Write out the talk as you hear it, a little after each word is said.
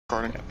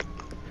recording.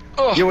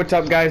 Oh. Yo, what's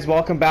up guys?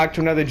 Welcome back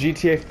to another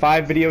GTA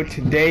 5 video.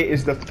 Today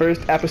is the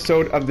first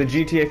episode of the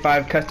GTA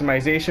 5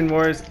 customization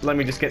wars. Let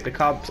me just get the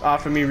cops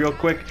off of me real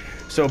quick.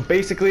 So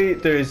basically,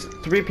 there's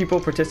 3 people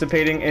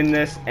participating in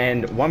this,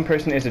 and 1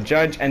 person is a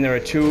judge, and there are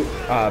 2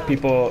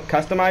 people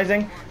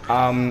customizing.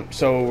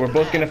 So we're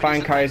both gonna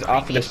find cars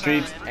off of the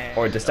streets,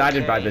 or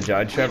decided by the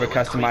judge. Whoever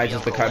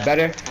customizes the car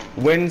better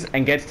wins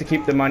and gets to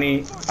keep the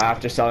money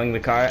after selling the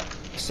car.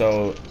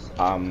 So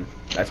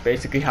that's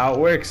basically how it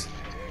works.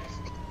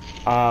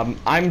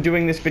 I'm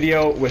doing this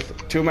video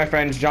with 2 of my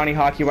friends, Johnny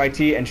Hockey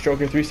YT and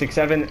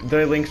Stroker367.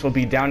 Their links will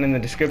be down in the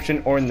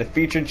description or in the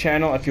featured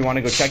channel if you want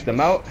to go check them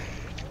out.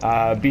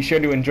 Be sure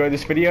to enjoy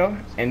this video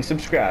and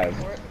subscribe.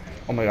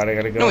 Oh my god, I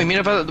gotta go. No, we meet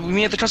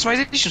at the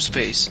customization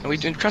space, and we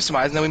do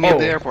customize, and then we meet at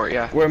the airport.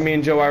 Yeah. Where me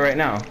and Joe are right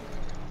now.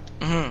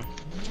 Mhm.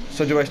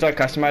 So do I start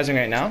customizing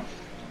right now?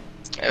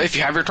 If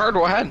you have your car,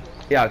 go ahead.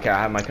 Yeah, okay,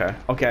 I have my car.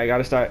 Okay, I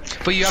gotta start.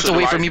 But you have to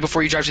wait for me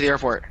before you drive to the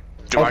airport.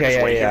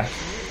 Okay, yeah.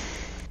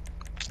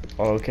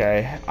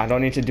 Okay, I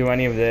don't need to do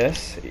any of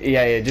this.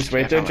 Yeah, just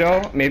wait there,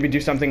 Joe. Maybe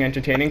do something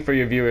entertaining for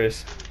your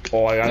viewers.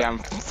 Oh, Yeah, I'm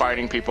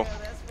fighting people.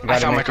 I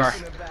found my car.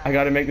 I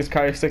gotta make this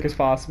car as sick as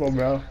possible,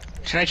 bro.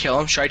 Can I kill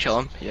him? Should I kill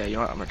him? Yeah, you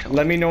know what? I'm gonna kill him.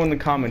 Let me know in the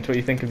comments what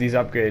you think of these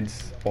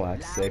upgrades. Oh,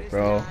 that's sick,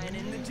 bro.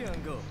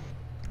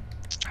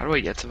 How do I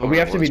get to? But we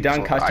have to be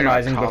done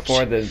customizing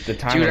before the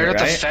time Dude, limit, I got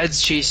the right?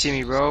 feds chasing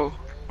me, bro.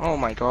 Oh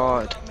my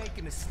god.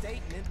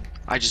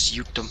 I just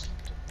uked them.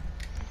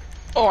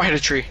 Oh, I hit a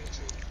tree.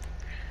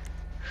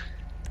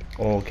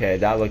 Okay,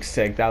 that looks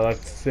sick. That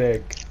looks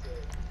sick.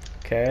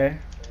 Okay.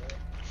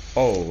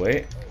 Oh,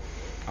 wait.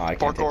 Oh, I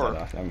can't take that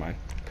off. Never mind.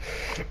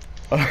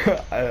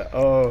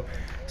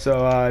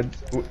 So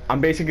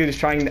I'm basically just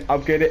trying to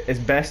upgrade it as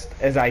best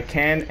as I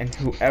can, and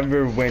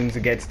whoever wins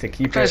gets to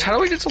keep it. Guys, how do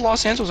we get to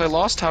Los Angeles? I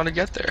lost how to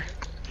get there.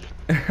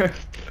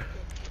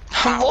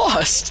 I'm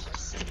lost.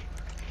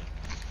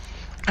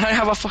 And I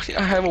have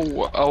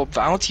a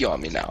bounty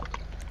on me now.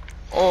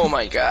 Oh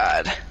my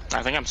god.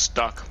 I think I'm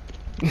stuck.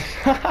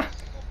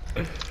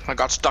 I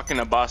got stuck in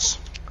a bus.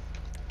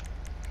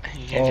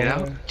 You can't get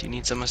out? Do you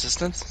need some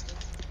assistance?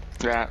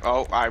 Yeah,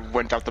 oh, I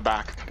went out the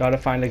back. Gotta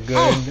find a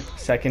good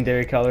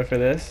secondary color for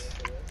this.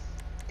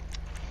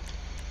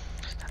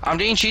 I'm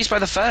being chased by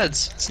the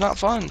feds. It's not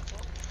fun.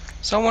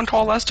 Someone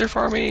call Lester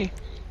for me.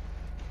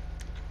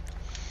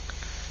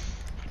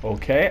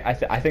 Okay,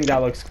 I think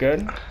that looks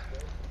good.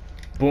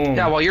 Boom.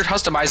 Yeah, while you're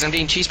customizing, I'm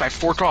being chased by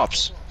 4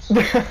 cops.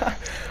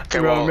 Okay,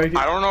 well,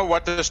 I don't know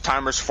what this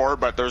timer's for,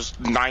 but there's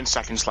 9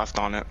 seconds left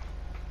on it.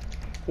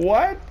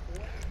 What?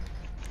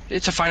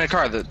 It's to find a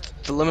car. The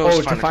limit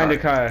was to find a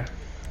car.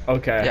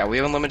 Okay. Yeah, we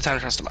have unlimited time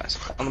to customize.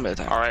 Unlimited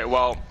time. Alright,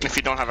 well, if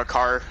you don't have a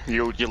car,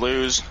 you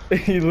lose.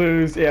 You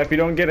lose. Yeah, if you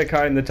don't get a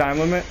car in the time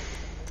limit,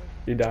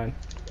 you're done.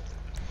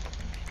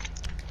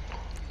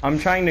 I'm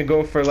trying to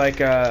go for like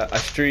a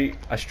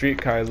street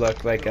car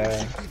look, like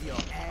a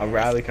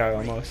rally car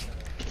almost.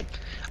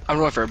 I'm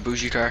going for a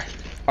bougie car.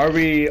 Are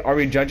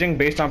we judging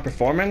based on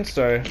performance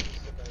or?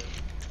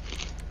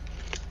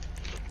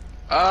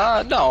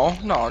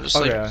 No, just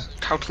like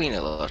how clean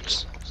it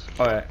looks.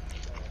 Alright.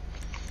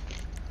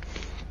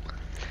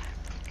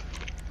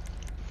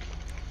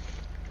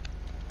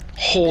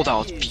 Hold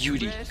out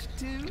beauty.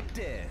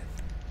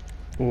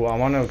 Ooh, I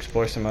want to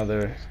explore some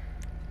other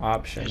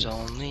options. There's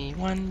only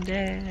one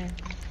day.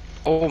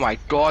 Oh my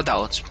god, that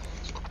looks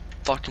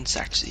fucking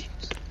sexy.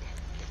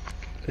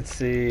 Let's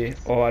see.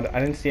 Oh, I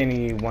didn't see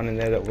any one in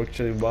there that worked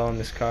really well in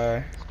this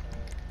car.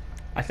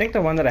 I think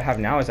the one that I have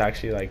now is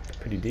actually like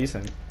pretty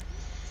decent.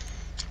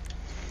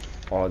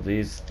 Oh,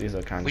 these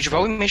are kind of. We should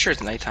probably make sure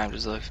it's nighttime,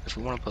 just like if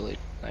we want to put like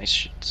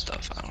nice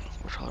stuff. I don't know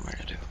what color am I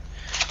gonna do.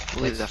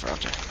 We'll leave that for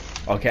after.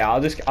 Okay, I'll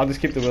just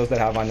keep the wheels that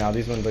I have on now.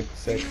 These ones look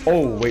sick.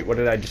 Oh wait, what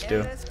did I just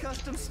do?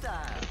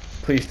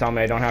 Please tell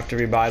me I don't have to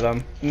rebuy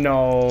them.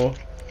 No.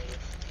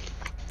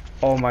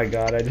 Oh my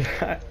god, I just.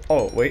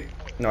 Oh wait,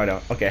 no I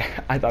don't. Okay,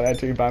 I thought I had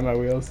to rebuy my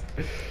wheels.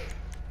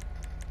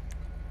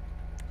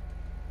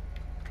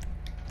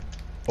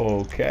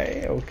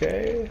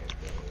 Okay.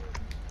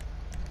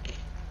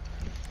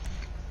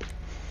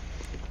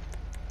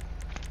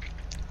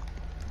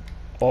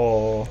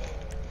 Oh.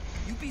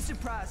 You'd be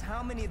surprised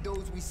how many of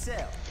those we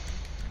sell.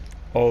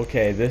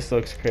 Okay, this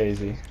looks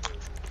crazy.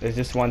 There's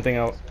just one thing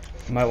I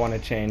might want to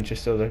change,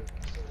 just so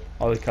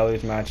all the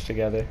colors match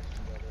together.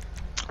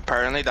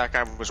 Apparently that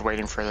guy was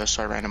waiting for this,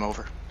 so I ran him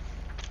over.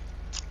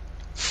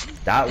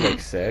 That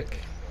looks sick.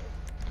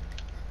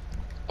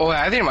 Oh,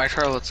 I think my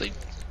car looks like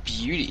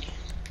beauty.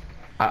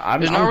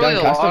 I'm There's not really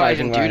a lot I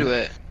can mine. do to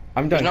it.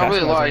 I'm done. There's not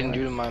really a lot I customizing can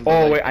do to mine. mine.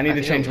 Oh but, wait, I need to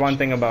think change it one looks-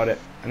 thing about it.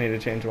 I need to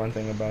change one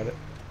thing about it.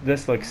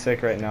 This looks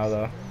sick right now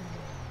though.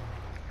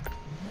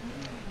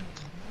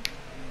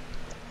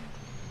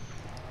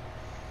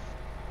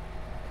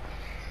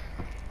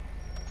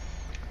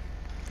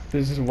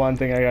 There's just one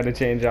thing I gotta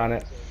change on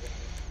it.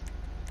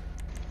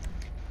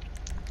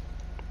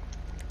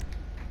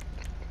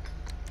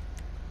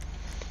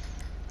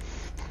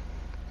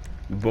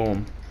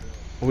 Boom.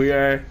 We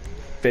are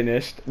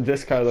finished.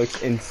 This car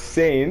looks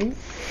insane.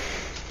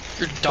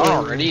 You're done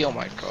already? Oh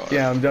my god.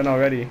 Yeah, I'm done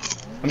already.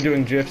 I'm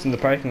doing drifts in the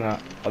parking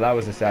lot. Oh, that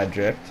was a sad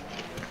drift.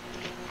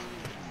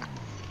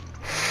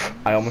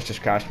 I almost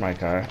just crashed my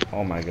car.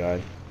 Oh my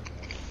god.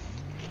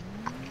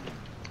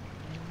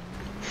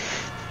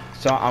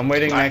 So I'm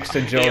waiting next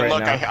to Joe hey, right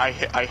look, now.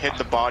 I hit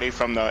the body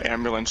from the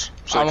ambulance.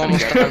 So I'm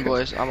almost done,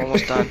 boys. I'm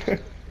almost done.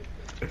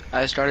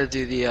 I started to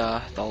do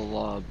the blah,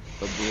 blah.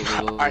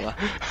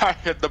 I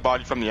hit the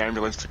body from the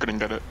ambulance. I couldn't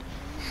get it.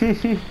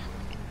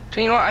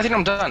 So you know what? I think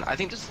I'm done. I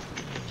think this.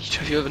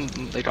 You have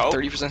like a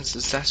 30%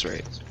 success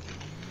rate.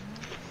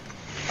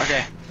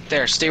 Okay,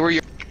 there. Stay where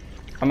you're.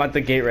 I'm at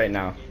the gate right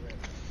now.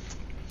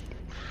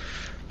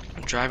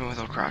 I'm driving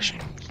without crashing.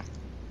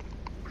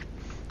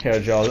 Here,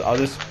 Joe, I'll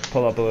just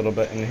pull up a little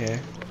bit in here.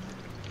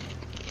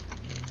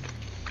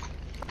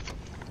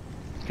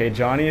 Okay,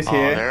 Johnny is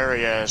here. Oh, there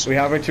he is. We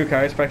have our 2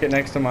 cars. Park it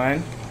next to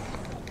mine.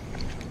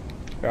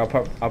 Here,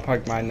 I'll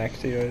park mine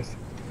next to yours.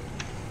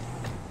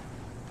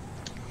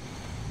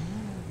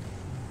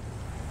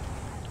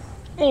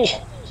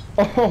 Oh.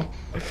 Oh.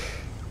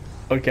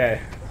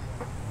 Okay.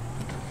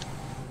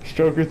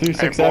 Stroker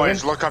 367. Hey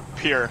boys, look up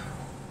here.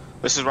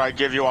 This is what I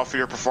give you all for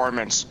your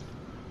performance.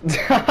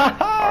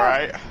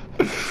 Alright?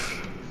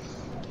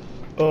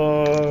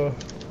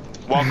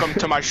 Welcome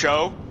to my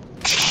show.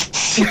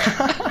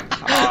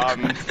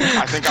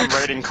 I think I'm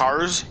rating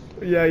cars.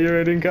 Yeah, you're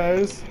rating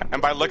cars.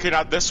 And by looking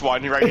at this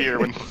one right here,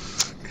 when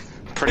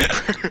pretty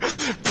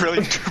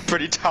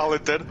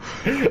talented.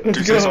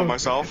 Let's say so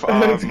myself.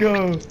 Let's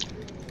go.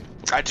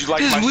 I do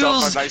like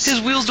myself a nice.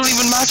 His wheels don't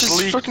even match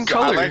his fucking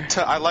color.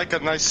 I like a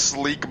nice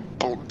sleek,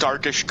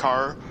 darkish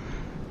car,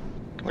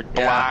 like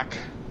black.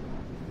 Yeah.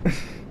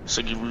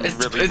 So you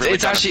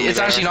it's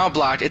actually not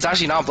black. It's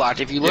actually not black.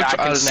 If you look at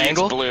an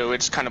angle, it's blue.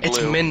 It's kind of blue.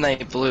 It's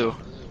midnight blue.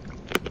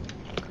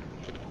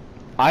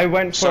 I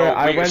went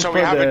for. So we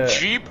have a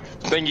Jeep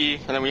thingy,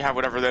 and then we have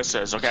whatever this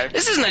is. Okay.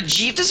 This isn't a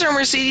Jeep. This is a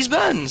Mercedes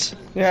Benz.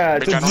 Yeah,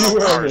 it's Bitch, a I don't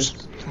know cars.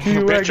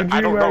 Bitch,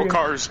 I don't know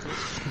cars.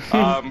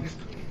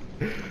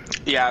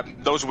 Yeah,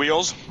 those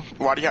wheels.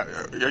 Why do you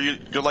have?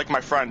 You're like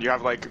my friend. You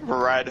have like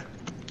red,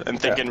 and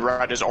thinking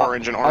red is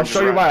orange and orange. I'll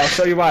show you why. I'll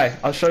show you why.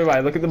 I'll show you why.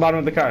 Look at the bottom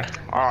of the car.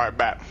 All right,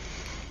 bet.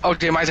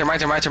 Okay, my turn.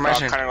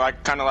 Kind of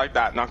like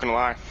that. Not gonna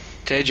lie.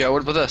 Okay, Joe.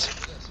 What about this?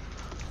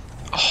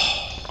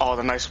 Oh,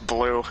 the nice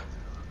blue.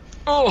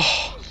 Oh,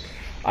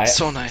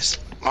 so nice.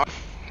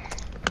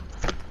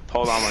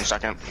 Hold on 1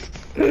 second.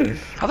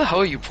 How the hell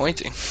are you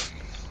pointing?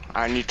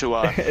 I need to.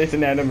 It's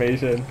an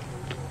animation.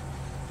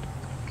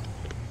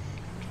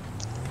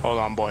 Hold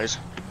on, boys.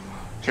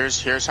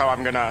 Here's how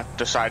I'm gonna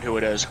decide who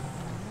it is.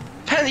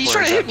 Man, he's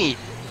trying to hit me.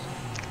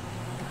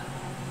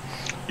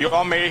 You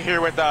all made it here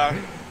with no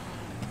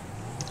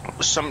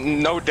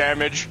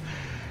damage.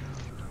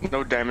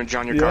 No damage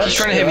on your car. He's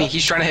trying to hit me.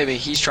 He's trying to hit me.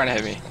 He's trying to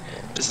hit me.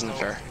 This isn't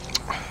fair.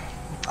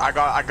 I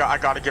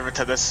gotta give it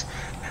to this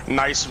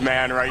nice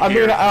man right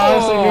here. I mean, I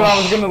honestly knew I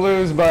was gonna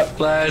lose, but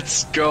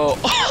let's go.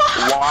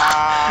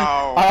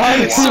 Wow. I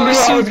honestly knew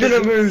I was gonna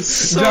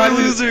lose.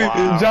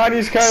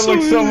 Johnny's car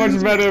looks so much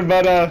better,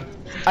 but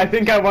I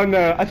think I won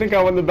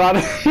the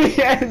battle.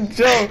 Yeah,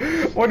 Joe,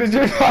 what is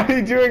your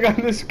body doing on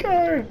this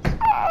car?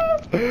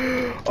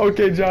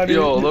 Okay, Johnny.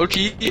 Yo,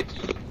 low-key,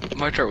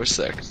 my car was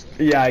sick.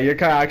 Yeah, your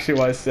car actually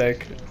was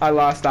sick. I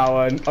lost that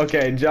one.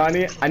 Okay,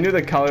 Johnny, I knew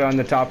the color on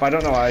the top. I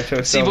don't know why I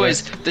chose silver.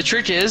 See, boys, the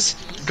trick is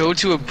go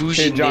to a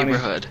bougie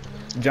neighborhood.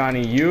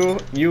 Johnny, you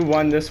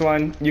won this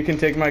one. You can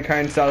take my car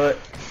and sell it.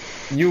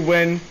 You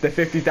win the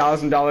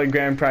 $50,000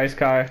 grand prize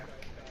car.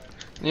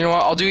 You know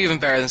what? I'll do even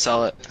better than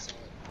sell it.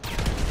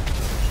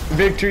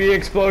 Victory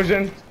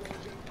explosion.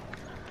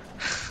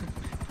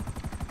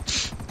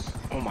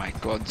 Oh my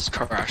god, this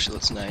car actually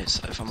looks nice,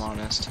 if I'm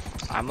honest.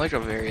 I'm like a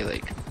very,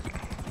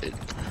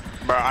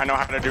 Bro, I know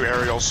how to do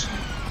aerials.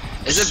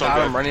 Is it so bad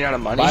I'm running out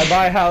of money?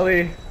 Bye-bye,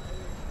 heli.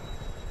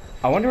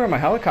 I wonder where my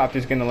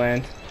helicopter's gonna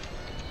land.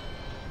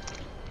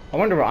 I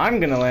wonder where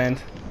I'm gonna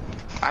land.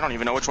 I don't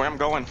even know which way I'm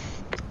going.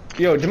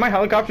 Yo, did my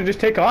helicopter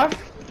just take off?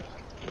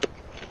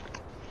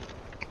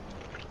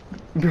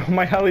 Bro,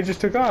 my heli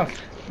just took off.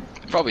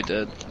 It probably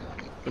did.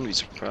 Wouldn't be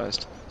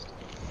surprised.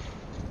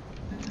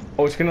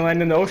 Oh, it's gonna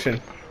land in the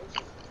ocean.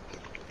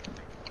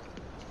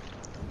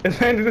 It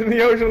landed in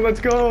the ocean,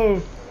 let's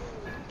go!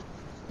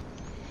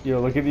 Yo,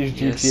 look at these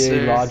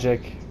GTA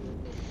logic.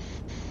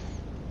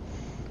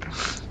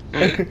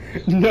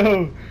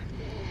 No!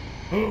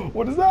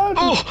 What is that?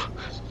 Oh!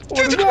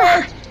 What is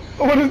that?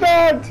 What is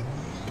that?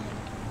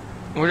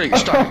 Where are you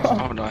stuck?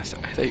 Oh no, I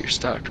thought you were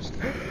stuck.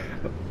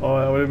 Oh,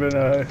 that would have been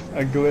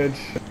a glitch.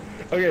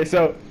 Okay,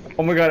 so,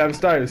 oh my god, I'm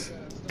stars.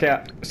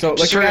 Okay, so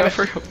looking at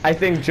it, I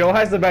think Joe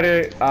has the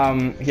better,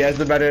 he has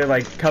the better,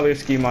 like, color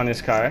scheme on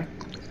his car.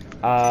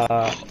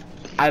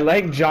 I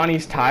like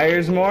Johnny's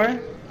tires more.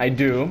 I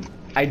do.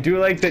 I do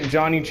like that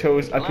Johnny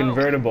chose a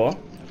convertible.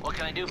 What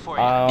can I do for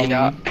you?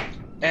 Yeah.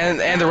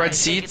 And the red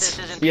seats.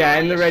 Yeah,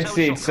 and the red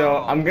seats. So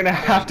I'm gonna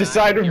have to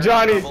side with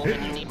Johnny.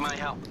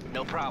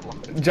 No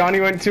problem. Johnny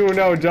went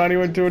 2-0. Johnny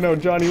went 2-0.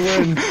 Johnny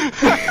wins.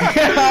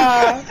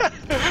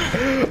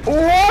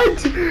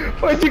 What?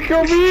 Why'd you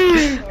kill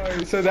me?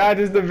 Alright, so that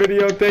is the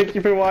video. Thank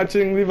you for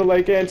watching. Leave a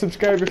like and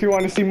subscribe if you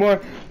want to see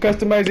more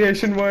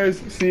customization wars.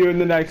 See you in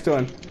the next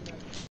one.